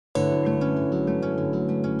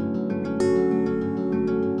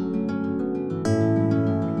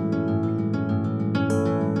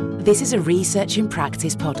This is a Research in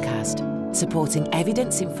Practice podcast, supporting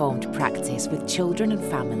evidence-informed practice with children and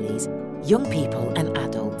families, young people and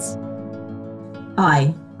adults.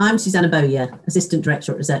 Hi, I'm Susanna Bowyer, Assistant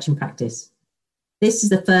Director at Research in Practice. This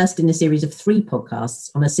is the first in a series of 3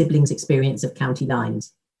 podcasts on a sibling's experience of county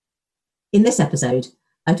lines. In this episode,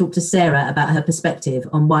 I talked to Sarah about her perspective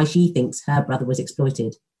on why she thinks her brother was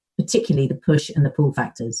exploited, particularly the push and the pull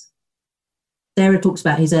factors. Sarah talks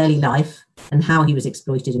about his early life and how he was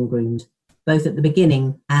exploited and groomed, both at the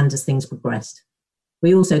beginning and as things progressed.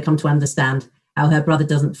 We also come to understand how her brother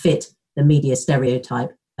doesn't fit the media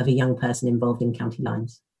stereotype of a young person involved in county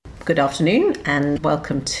lines. Good afternoon and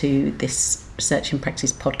welcome to this Research in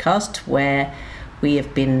Practice podcast, where we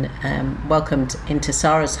have been welcomed into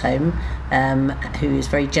Sarah's home, who has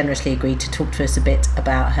very generously agreed to talk to us a bit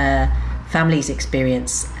about her family's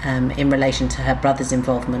experience in relation to her brother's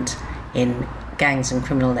involvement in gangs and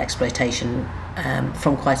criminal exploitation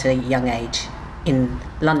from quite a young age in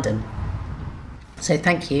London. So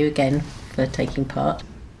thank you again for taking part.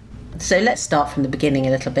 So let's start from the beginning a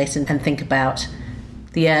little bit and think about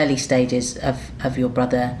the early stages of your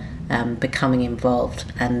brother becoming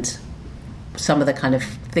involved, and some of the kind of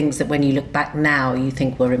things that when you look back now you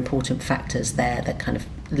think were important factors there that kind of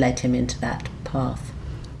led him into that path.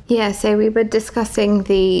 Yeah, so we were discussing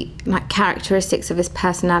the characteristics of his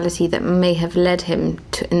personality that may have led him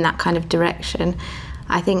in that kind of direction.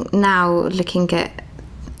 I think now, looking at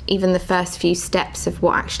even the first few steps of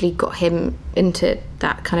what actually got him into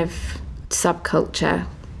that kind of subculture,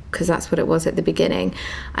 because that's what it was at the beginning,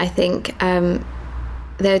 I think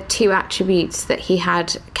there are 2 attributes that he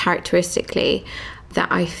had characteristically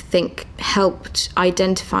that I think helped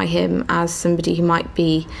identify him as somebody who might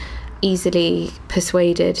be easily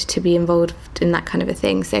persuaded to be involved in that kind of a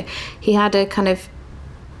thing. So he had a kind of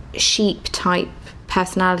sheep type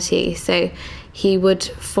personality, so he would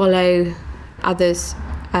follow others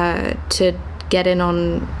to get in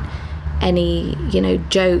on any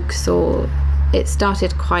jokes, or it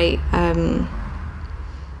started quite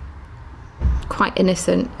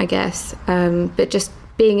innocent, I guess, but just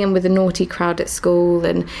being in with a naughty crowd at school,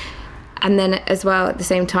 and then as well at the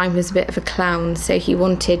same time he was a bit of a clown, so he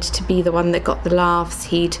wanted to be the one that got the laughs.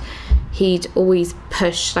 He'd always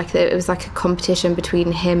push, it was like a competition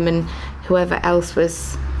between him and whoever else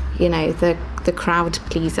was the crowd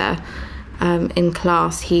pleaser in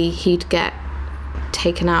class. He'd get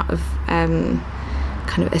taken out of kind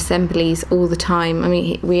of assemblies all the time. I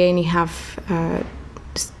mean, we only have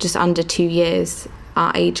just under 2 years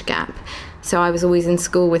our age gap, so I was always in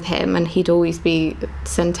school with him, and he'd always be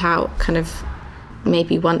sent out kind of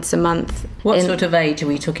maybe once a month. What sort of age are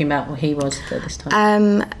we talking about when he was at this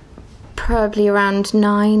time? Probably around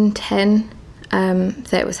 9, 10.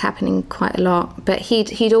 So it was happening quite a lot, but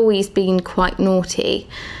he'd always been quite naughty.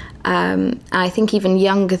 I think even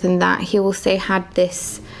younger than that, he also had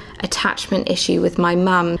this attachment issue with my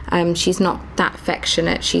mum. She's not that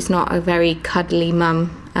affectionate. She's not a very cuddly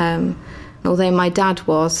mum. Although my dad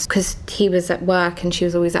was, because he was at work and she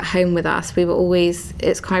was always at home with us.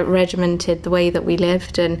 It's quite regimented the way that we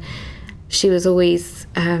lived, and she was always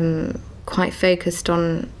quite focused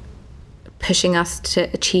on pushing us to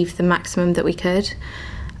achieve the maximum that we could.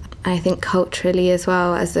 I think culturally as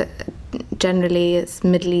well, generally as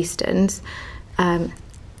Middle Easterns,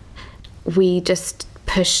 we just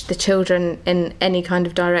push the children in any kind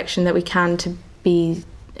of direction that we can to be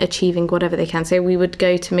achieving whatever they can. So we would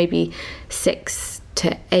go to maybe 6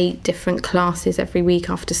 to 8 different classes every week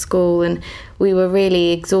after school, and we were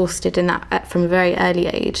really exhausted in that from a very early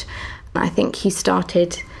age. I think he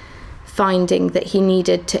started finding that he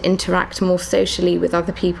needed to interact more socially with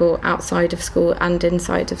other people outside of school and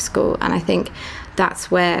inside of school, and I think that's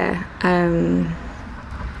where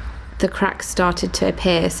the cracks started to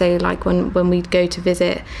appear. So when we'd go to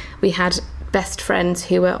visit, we had best friends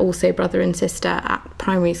who were also brother and sister at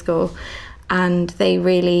primary school, and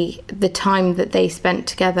the time that they spent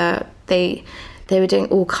together, they were doing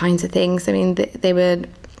all kinds of things. I mean, they were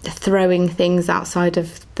throwing things outside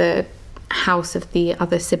of the house of the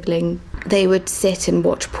other sibling. They would sit and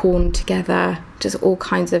watch porn together, just all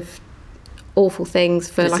kinds of awful things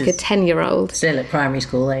for a 10-year-old. Still at primary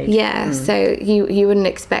school age. Yeah, so you wouldn't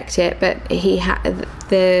expect it, but he had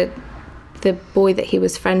the boy that he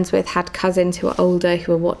was friends with had cousins who were older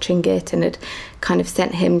who were watching it and had kind of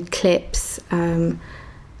sent him clips. And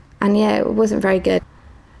yeah, it wasn't very good.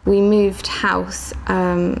 We moved house.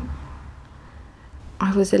 I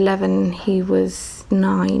was 11, he was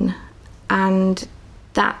 9. And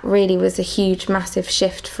that really was a huge, massive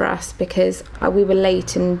shift for us, because we were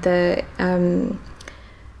late in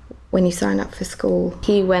when you sign up for school.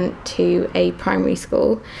 He went to a primary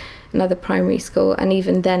school, another primary school, and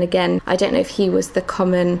even then again, I don't know if he was the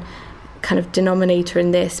common kind of denominator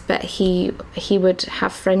in this, but he would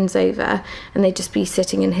have friends over and they'd just be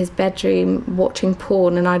sitting in his bedroom watching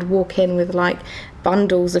porn, and I'd walk in with like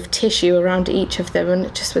bundles of tissue around each of them, and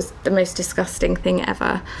it just was the most disgusting thing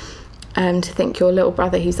ever. To think your little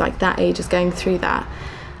brother who's like that age is going through that.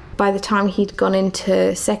 By the time he'd gone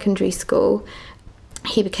into secondary school,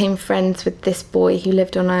 he became friends with this boy who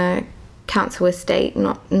lived on a council estate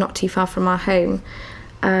not too far from our home,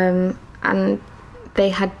 and they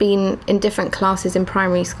had been in different classes in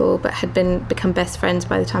primary school but had become best friends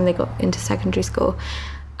by the time they got into secondary school.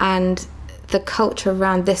 And the culture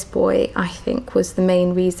around this boy, I think, was the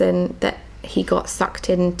main reason that he got sucked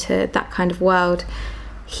into that kind of world.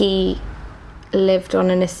 He lived on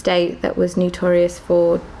an estate that was notorious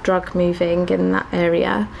for drug moving in that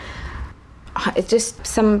area. Just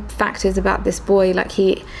some factors about this boy, like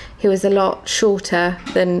he was a lot shorter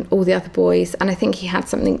than all the other boys, and I think he had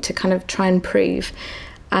something to kind of try and prove,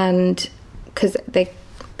 and because they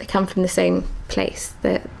come from the same place,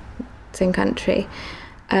 the same country,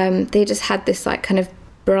 they just had this like kind of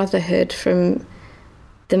brotherhood from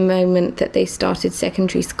the moment that they started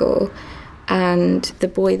secondary school. And the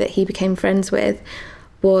boy that he became friends with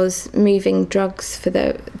was moving drugs for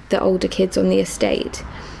the older kids on the estate.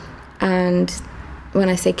 And when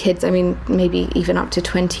I say kids, I mean maybe even up to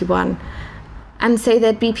 21. And so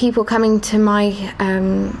there'd be people coming to my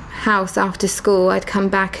house after school. I'd come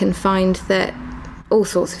back and find that all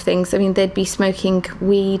sorts of things. I mean, they'd be smoking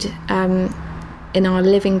weed in our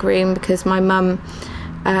living room because my mum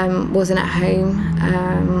wasn't at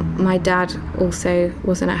home. My dad also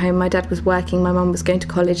wasn't at home. My dad was working, my mum was going to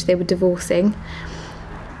college, they were divorcing.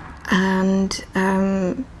 And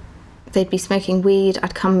they'd be smoking weed.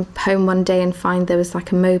 I'd come home one day and find there was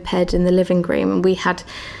like a moped in the living room, and we had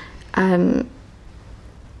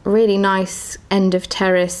really nice end of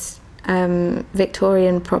terrace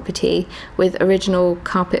Victorian property with original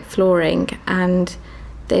carpet flooring, and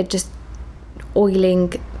they're just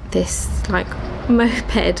oiling this like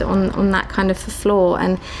moped on that kind of floor,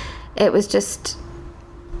 and it was just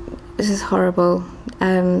horrible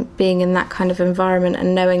being in that kind of environment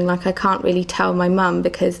and knowing like I can't really tell my mum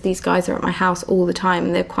because these guys are at my house all the time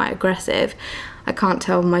and they're quite aggressive. I can't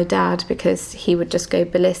tell my dad because he would just go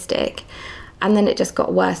ballistic. And then it just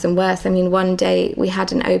got worse and worse. I mean, one day we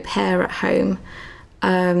had an au pair at home,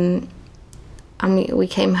 and we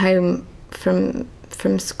came home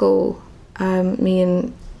from school, me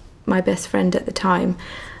and my best friend at the time,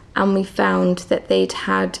 and we found that they'd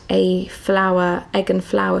had a egg and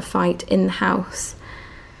flour fight in the house.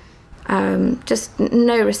 Just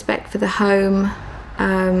no respect for the home,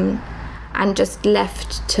 and just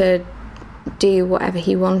left to do whatever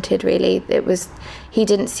he wanted, really. He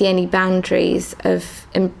didn't see any boundaries of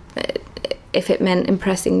if it meant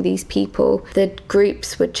impressing these people. The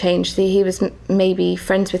groups would change. He was maybe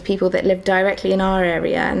friends with people that lived directly in our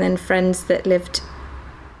area and then friends that lived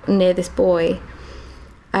near this boy.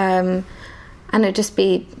 And it'd just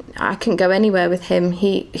be, I couldn't go anywhere with him.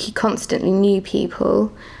 He constantly knew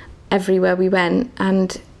people everywhere we went,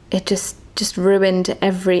 and it just ruined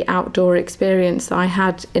every outdoor experience that I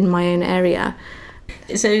had in my own area.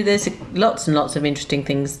 So there's lots and lots of interesting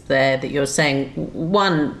things there that you're saying.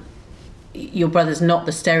 One, your brother's not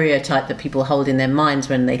the stereotype that people hold in their minds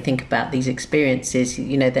when they think about these experiences.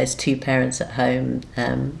 You know, there's two parents at home,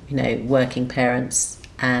 working parents,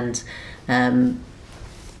 and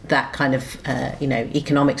that kind of,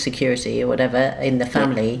 economic security or whatever in the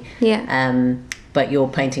family. Yeah. But you're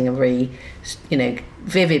painting a very,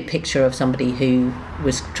 vivid picture of somebody who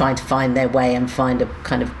was trying to find their way and find a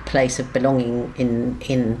kind of place of belonging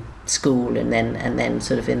in school and then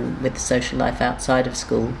sort of with the social life outside of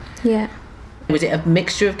school. Yeah. Was it a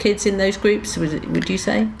mixture of kids in those groups? Would you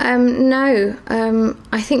say? No.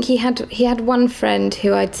 I think he had one friend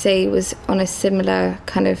who I'd say was on a similar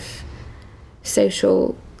kind of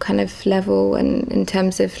social kind of level, and in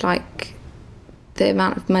terms of like the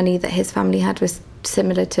amount of money that his family had was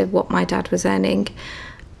similar to what my dad was earning,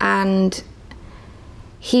 and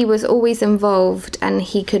he was always involved and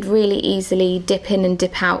he could really easily dip in and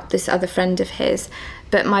dip out, this other friend of his,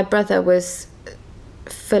 but my brother was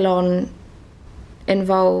full on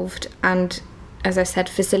involved and, as I said,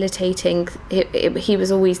 facilitating. He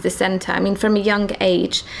was always the centre. I mean, from a young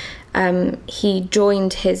age, he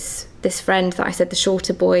joined this friend that I said, the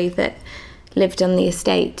shorter boy that lived on the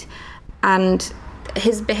estate, and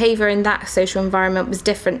his behaviour in that social environment was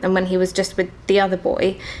different than when he was just with the other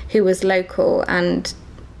boy who was local, and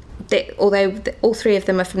although all three of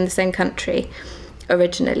them are from the same country,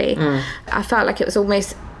 originally. I felt like it was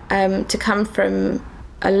almost to come from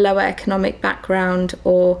a lower economic background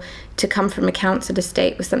or to come from a council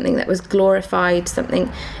estate was something that was glorified,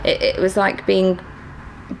 it was like being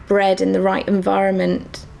bred in the right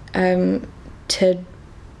environment to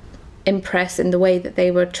impress in the way that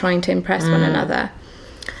they were trying to impress one another.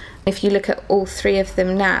 If you look at all three of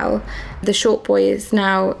them now, the short boy is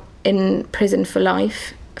now in prison for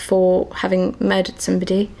life for having murdered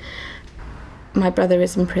somebody. My brother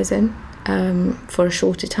is in prison for a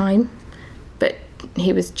shorter time, but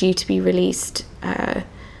he was due to be released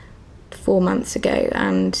 4 months ago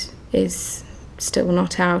and is still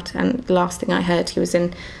not out. And the last thing I heard, he was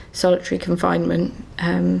in solitary confinement.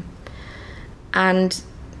 And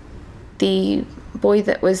the boy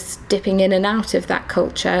that was dipping in and out of that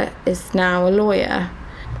culture is now a lawyer.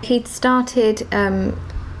 He'd started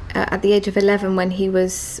at the age of 11 when he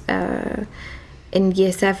was in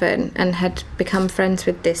year 7 and had become friends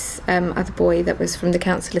with this other boy that was from the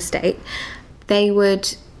council estate. They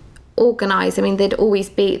would organise, they'd always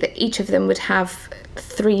be that each of them would have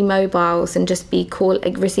 3 mobiles and just be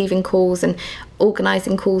receiving calls and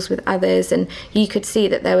organising calls with others, and you could see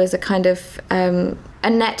that there was a kind of a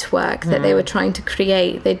network that they were trying to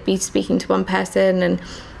create. They'd be speaking to one person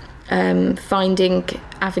and finding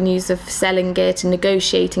avenues of selling it and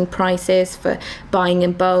negotiating prices for buying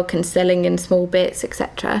in bulk and selling in small bits,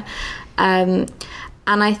 etc. And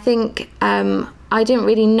I think I didn't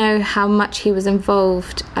really know how much he was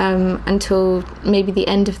involved until maybe the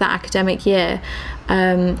end of that academic year.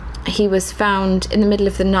 He was found in the middle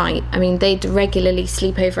of the night. They'd regularly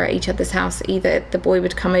sleep over at each other's house. Either the boy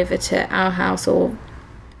would come over to our house or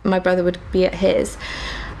my brother would be at his.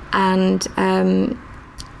 And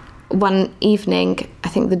one evening, I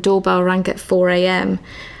think the doorbell rang at 4 a.m.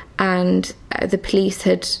 and the police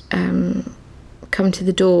had come to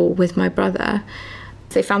the door with my brother.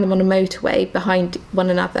 They found them on a motorway behind one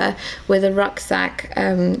another with a rucksack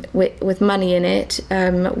with money in it,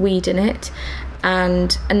 weed in it,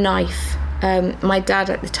 and a knife. My dad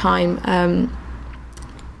at the time,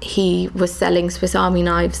 he was selling Swiss Army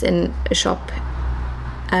knives in a shop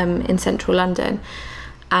in central London,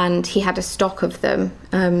 and he had a stock of them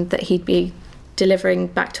that he'd be delivering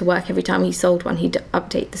back to work. Every time he sold one, he'd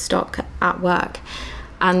update the stock at work,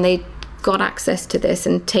 and they got access to this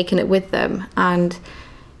and taken it with them. And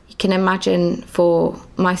you can imagine for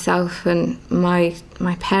myself and my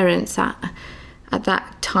parents at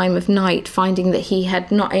that time of night, finding that he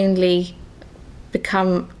had not only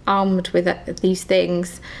become armed with these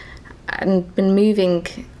things and been moving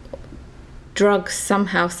drugs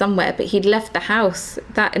somehow, somewhere, but he'd left the house.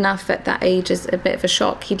 That enough at that age is a bit of a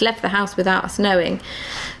shock. He'd left the house without us knowing.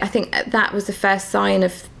 I think that was the first sign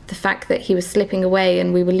of the fact that he was slipping away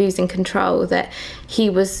and we were losing control, that he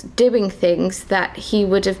was doing things that he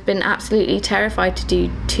would have been absolutely terrified to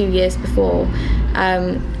do 2 years before.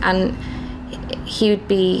 And he would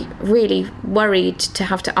be really worried to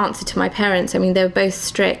have to answer to my parents. They were both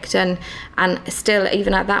strict and still,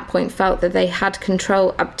 even at that point, felt that they had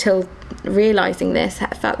control up till realising this,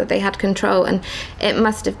 felt that they had control. And it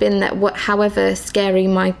must have been that however scary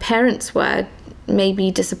my parents were, maybe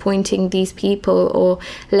disappointing these people or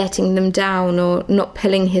letting them down or not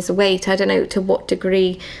pulling his weight. I don't know to what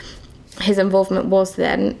degree his involvement was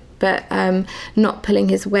then, but not pulling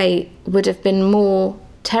his weight would have been more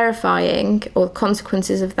terrifying, or the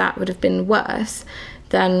consequences of that would have been worse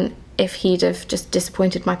than if he'd have just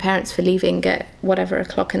disappointed my parents for leaving at whatever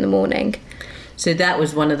o'clock in the morning. So that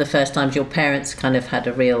was one of the first times your parents kind of had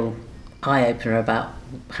a real eye-opener about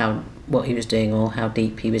what he was doing or how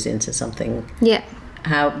deep he was into something. Yeah.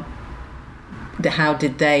 How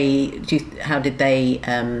did they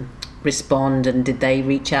respond, and did they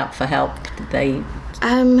reach out for help? Did they?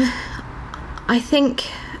 I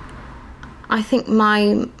think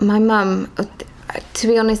my mum, to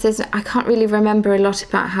be honest, I can't really remember a lot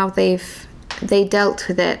about how they dealt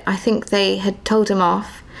with it. I think they had told him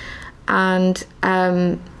off, and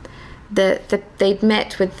that they'd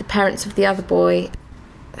met with the parents of the other boy.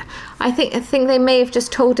 I think they may have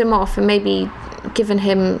just told him off and maybe given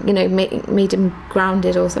him, made him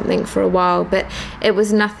grounded or something for a while, but it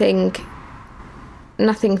was nothing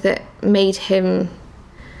that made him.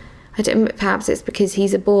 Perhaps it's because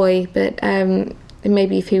he's a boy, but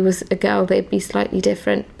maybe if he was a girl, they'd be slightly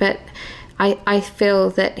different. But I feel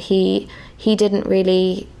that he didn't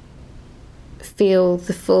really feel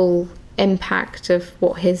the full impact of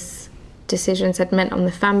what his decisions had meant on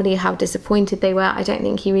the family, how disappointed they were. I don't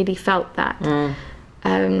think he really felt that.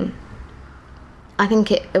 I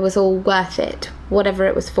think it was all worth it, whatever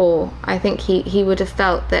it was for. I think he would have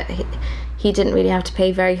felt that he didn't really have to pay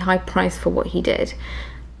a very high price for what he did.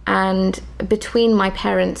 And between my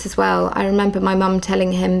parents as well, I remember my mum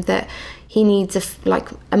telling him that he needs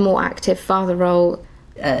a more active father role.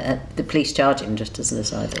 The police charge him, just as an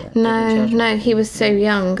aside? No, he was so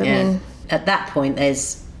young. I mean, at that point,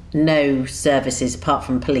 there's no services apart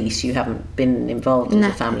from police. You haven't been involved as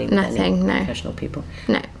a family with any professional people.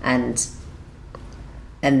 No. And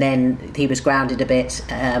then he was grounded a bit,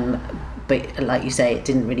 but like you say, it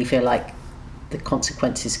didn't really feel like the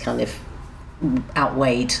consequences kind of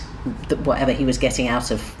outweighed whatever he was getting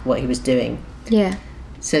out of what he was doing. Yeah.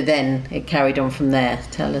 So then it carried on from there.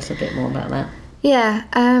 Tell us a bit more about that. Yeah.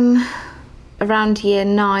 Around year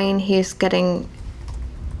 9, he was getting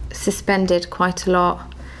suspended quite a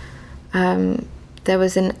lot. There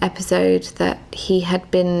was an episode that he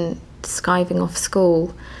had been skiving off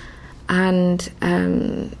school, and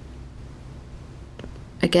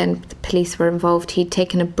again, the police were involved. He'd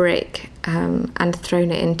taken a brick and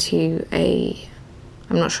thrown it into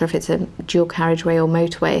I'm not sure if it's a dual carriageway or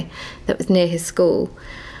motorway that was near his school,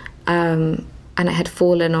 and it had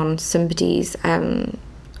fallen on somebody's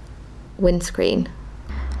windscreen.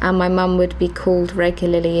 And my mum would be called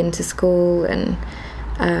regularly into school, and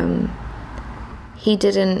he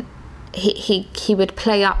would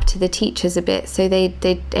play up to the teachers a bit, so they'd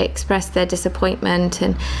express their disappointment,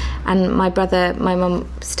 and my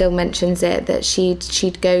mum still mentions it, that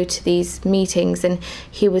she'd go to these meetings and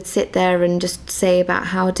he would sit there and just say about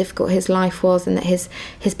how difficult his life was, and that his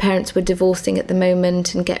parents were divorcing at the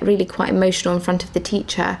moment, and get really quite emotional in front of the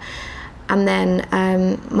teacher. And then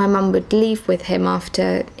my mum would leave with him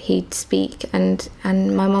after he'd speak, and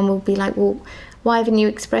my mum would be like, well, why haven't you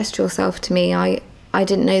expressed yourself to me? I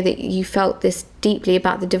didn't know that you felt this deeply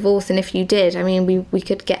about the divorce, and if you did, I mean, we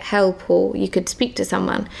could get help, or you could speak to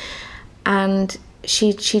someone. And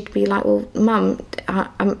she'd be like, well, Mum, I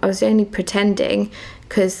was only pretending,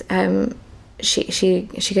 because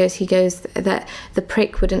he goes that the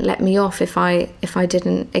prick wouldn't let me off if I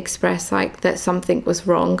didn't express like that something was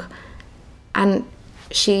wrong. And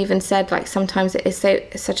she even said, like, sometimes it is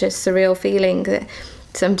such a surreal feeling that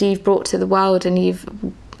somebody you've brought to the world and you've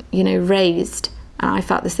raised, and I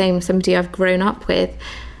felt the same, somebody I've grown up with,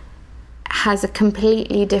 has a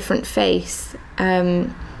completely different face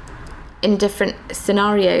in different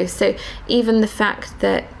scenarios. So even the fact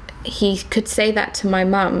that he could say that to my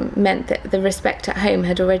mum meant that the respect at home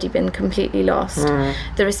had already been completely lost.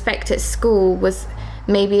 The respect at school was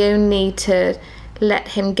maybe only to let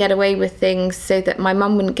him get away with things so that my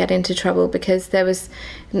mum wouldn't get into trouble, because there was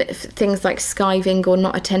things like skiving or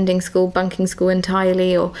not attending school, bunking school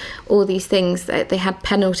entirely, or all these things that they had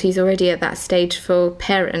penalties already at that stage for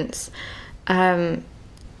parents. And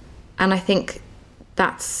I think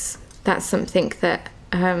that's something that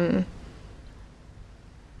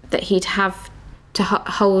that he'd have to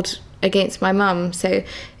hold against my mum. So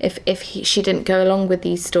if she didn't go along with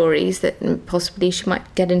these stories, that possibly she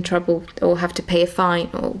might get in trouble or have to pay a fine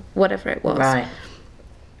or whatever it was. Right.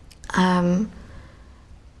 And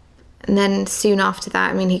then soon after that,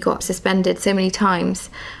 I mean, he got suspended so many times,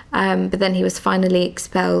 but then he was finally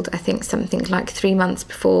expelled, I think something like 3 months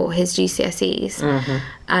before his GCSEs,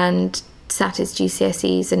 and sat his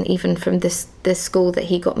GCSEs, and even from this school that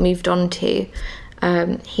he got moved on to,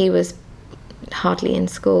 he was hardly in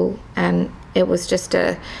school, and it was just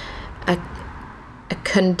a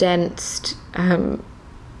condensed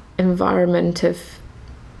environment of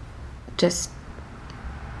just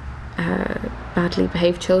badly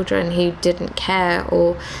behaved children who didn't care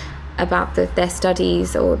or about their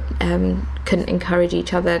studies, or couldn't encourage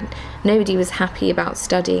each other. Nobody was happy about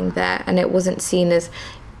studying there, and it wasn't seen as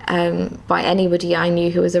by anybody I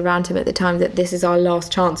knew who was around him at the time that this is our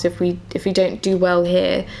last chance. If we don't do well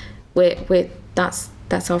here,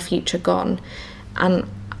 that's our future gone. And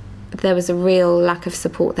there was a real lack of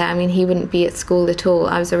support there. I mean, he wouldn't be at school at all.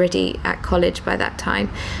 I was already at college by that time,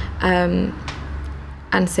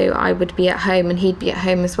 and so I would be at home and he'd be at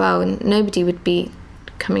home as well, and nobody would be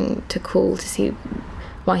coming to call to see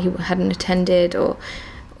why he hadn't attended, or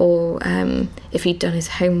if he'd done his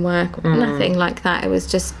homework, or nothing like that. It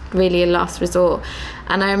was just really a last resort.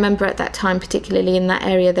 And I remember at that time, particularly in that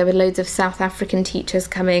area, there were loads of South African teachers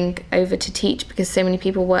coming over to teach, because so many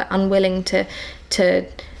people were unwilling to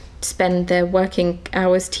spend their working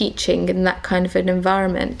hours teaching in that kind of an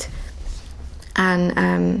environment.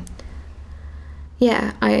 And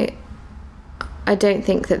I don't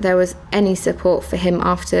think that there was any support for him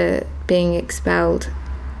after being expelled.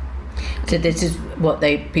 So this is what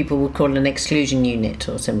people would call an exclusion unit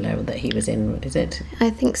or similar that he was in, is it? I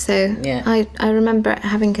think so. Yeah. I remember it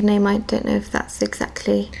having a name. I don't know if that's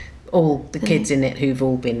exactly... all the kids in it who've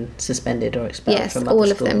all been suspended or expelled from other all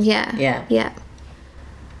schools. of them, yeah.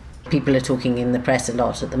 People are talking in the press a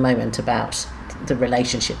lot at the moment about the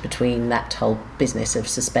relationship between that whole business of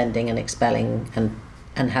suspending and expelling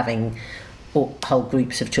and having whole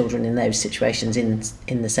groups of children in those situations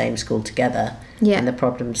in the same school together, and the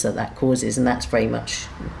problems that causes. And that's very much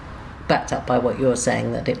backed up by what you're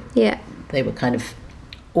saying, that they were kind of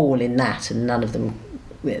all in that, and none of them,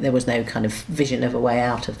 there was no kind of vision of a way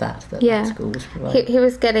out of that school was providing. He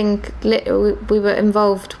was getting, we were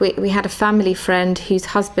involved, we had a family friend whose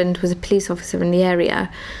husband was a police officer in the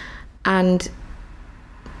area, and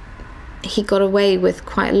he got away with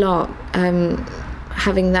quite a lot,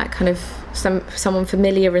 having that kind of someone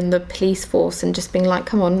familiar in the police force and just being like,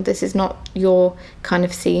 come on, this is not your kind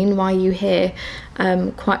of scene, why are you here?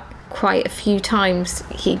 Quite a few times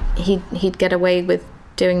he'd get away with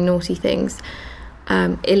doing naughty things,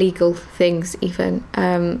 illegal things even,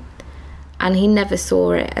 and he never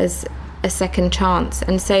saw it as a second chance.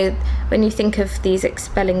 And so when you think of these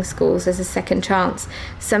expelling schools as a second chance,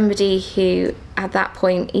 somebody who at that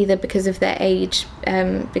point, either because of their age,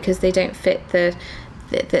 because they don't fit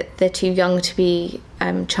they're too young to be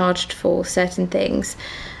charged for certain things,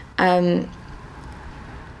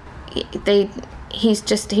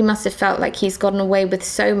 he must have felt like he's gotten away with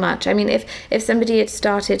so much. I mean, if somebody had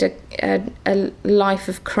started a life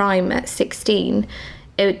of crime at 16,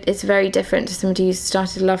 it's very different to somebody who's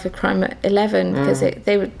started a life of crime at 11, because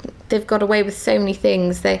they've got away with so many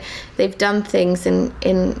things. They've done things in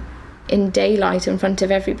daylight in front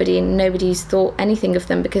of everybody, and nobody's thought anything of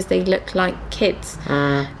them because they look like kids.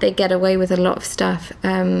 They get away with a lot of stuff,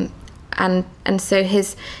 and so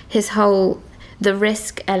his whole, the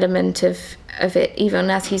risk element of it,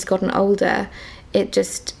 even as he's gotten older,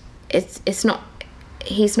 it's not,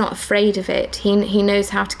 he's not afraid of it. He knows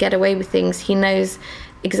how to get away with things. He knows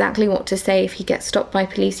exactly what to say if he gets stopped by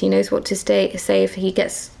police. He knows what to say if he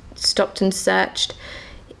gets stopped and searched.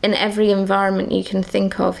 In every environment you can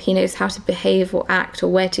think of, he knows how to behave or act, or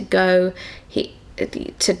where to go,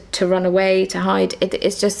 to run away, to hide. It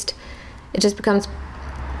just becomes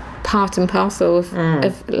part and parcel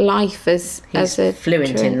of life as a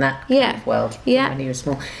fluent in that kind of world when he was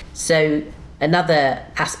small. So another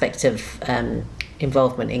aspect of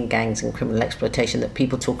involvement in gangs and criminal exploitation that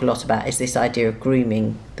people talk a lot about is this idea of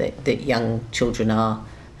grooming, that young children are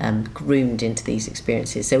groomed into these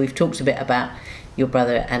experiences. So we've talked a bit about your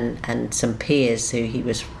brother and some peers who he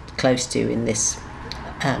was close to in this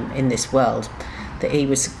world that he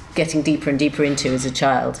was getting deeper and deeper into as a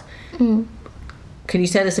child. Can you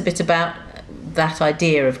tell us a bit about that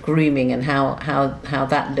idea of grooming and how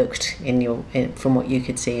that looked from what you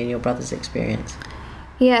could see in your brother's experience?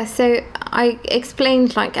 Yeah, so I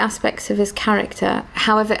explained like aspects of his character.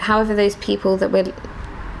 However, those people that were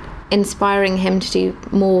inspiring him to do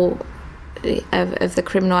more of the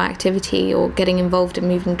criminal activity or getting involved in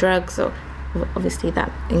moving drugs, or obviously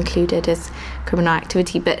that included as criminal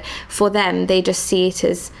activity, but for them they just see it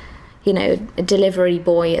as, you know, a delivery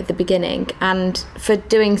boy at the beginning, and for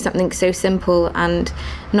doing something so simple and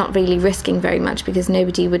not really risking very much, because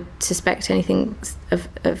nobody would suspect anything of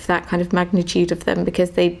that kind of magnitude of them, because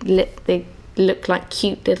they look like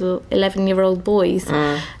cute little 11-year-old boys.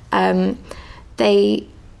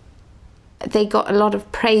 They got a lot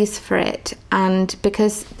of praise for it, and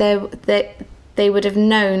because they would have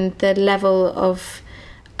known the level of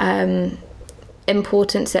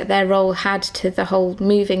importance that their role had to the whole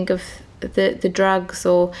moving of the drugs,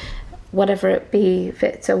 or whatever it be, if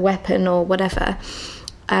it's a weapon or whatever.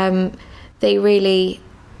 They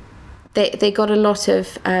got a lot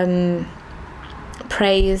of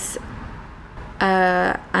praise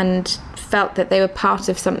and felt that they were part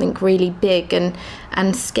of something really big and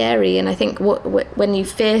scary. And I think when you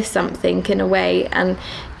fear something in a way, and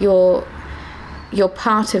you're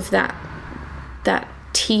part of that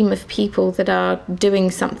team of people that are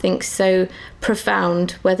doing something so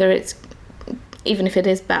profound, whether it's, even if it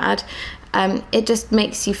is bad, it just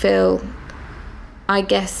makes you feel, I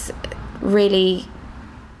guess, really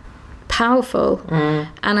powerful.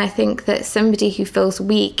 And I think that somebody who feels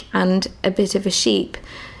weak and a bit of a sheep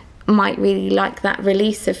might really like that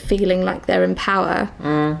release of feeling like they're in power.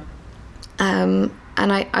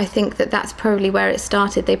 And I think that's probably where it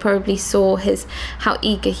started. They probably saw how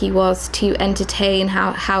eager he was to entertain,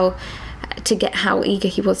 how eager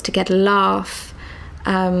he was to get a laugh,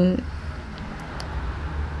 and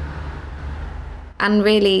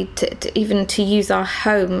really to even to use our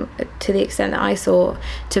home, to the extent that I saw,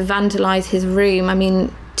 to vandalise his room. I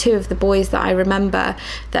mean, two of the boys that I remember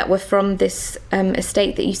that were from this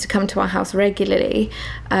estate that used to come to our house regularly,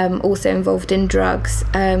 also involved in drugs.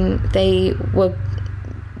 They were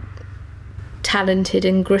talented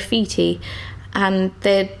in graffiti, and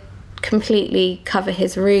they'd completely cover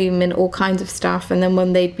his room in all kinds of stuff, and then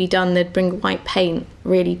when they'd be done, they'd bring white paint,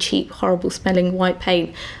 really cheap, horrible smelling white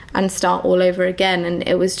paint, and start all over again. And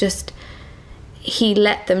it was just, he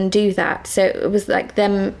let them do that. So it was like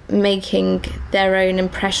them making their own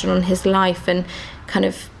impression on his life, and kind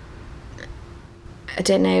of, I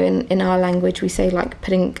don't know, in our language we say like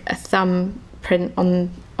putting a thumbprint on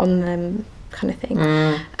them, kind of thing.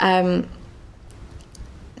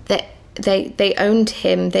 They owned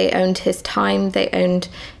him, they owned his time, they owned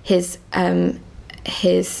his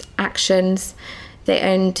actions, they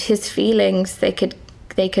owned his feelings. They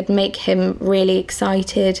could make him really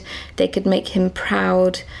excited, they could make him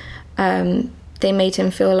proud, they made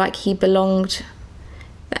him feel like he belonged.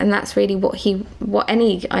 And that's really what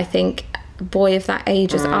any, I think, boy of that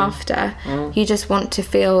age is after. You just want to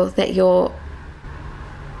feel that you're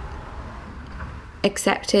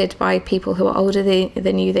accepted by people who are older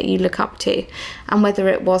than you, that you look up to. And whether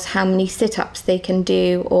it was how many sit-ups they can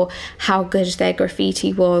do, or how good their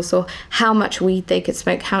graffiti was, or how much weed they could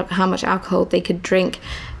smoke, how much alcohol they could drink,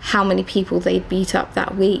 how many people they'd beat up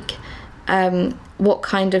that week, what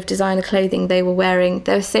kind of designer clothing they were wearing.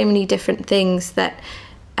 There were so many different things that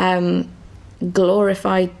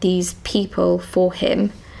glorified these people for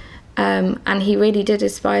him, and he really did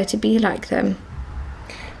aspire to be like them.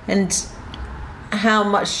 And how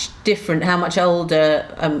much different, how much older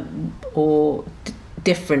or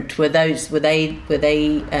different were those? Were they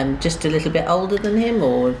just a little bit older than him,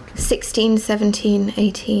 or 16, 17,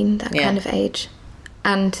 18, that kind of age,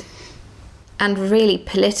 and really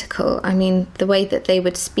political. I mean, the way that they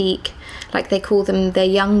would speak, like they call them their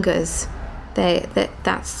youngers. They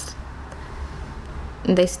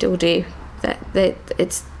still do.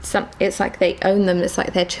 It's like they own them. It's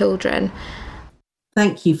like their children.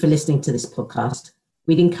 Thank you for listening to this podcast.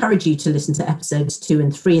 We'd encourage you to listen to episodes 2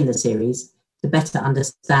 and 3 in the series to better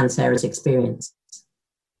understand Sarah's experience.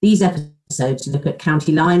 These episodes look at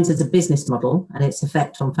County Lines as a business model and its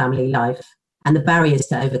effect on family life, and the barriers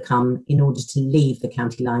to overcome in order to leave the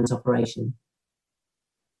County Lines operation.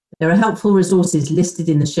 There are helpful resources listed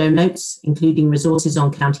in the show notes, including resources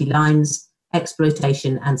on County Lines,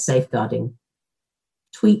 exploitation and safeguarding.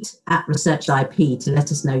 Tweet @ResearchIP to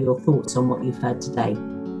let us know your thoughts on what you've heard today.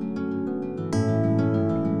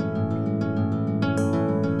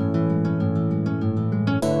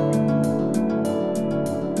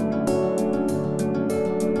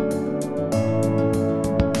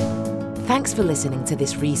 Thanks for listening to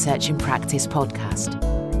this Research in Practice podcast.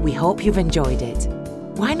 We hope you've enjoyed it.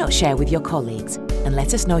 Why not share with your colleagues and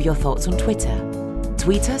let us know your thoughts on Twitter?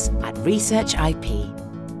 Tweet us @ResearchIP.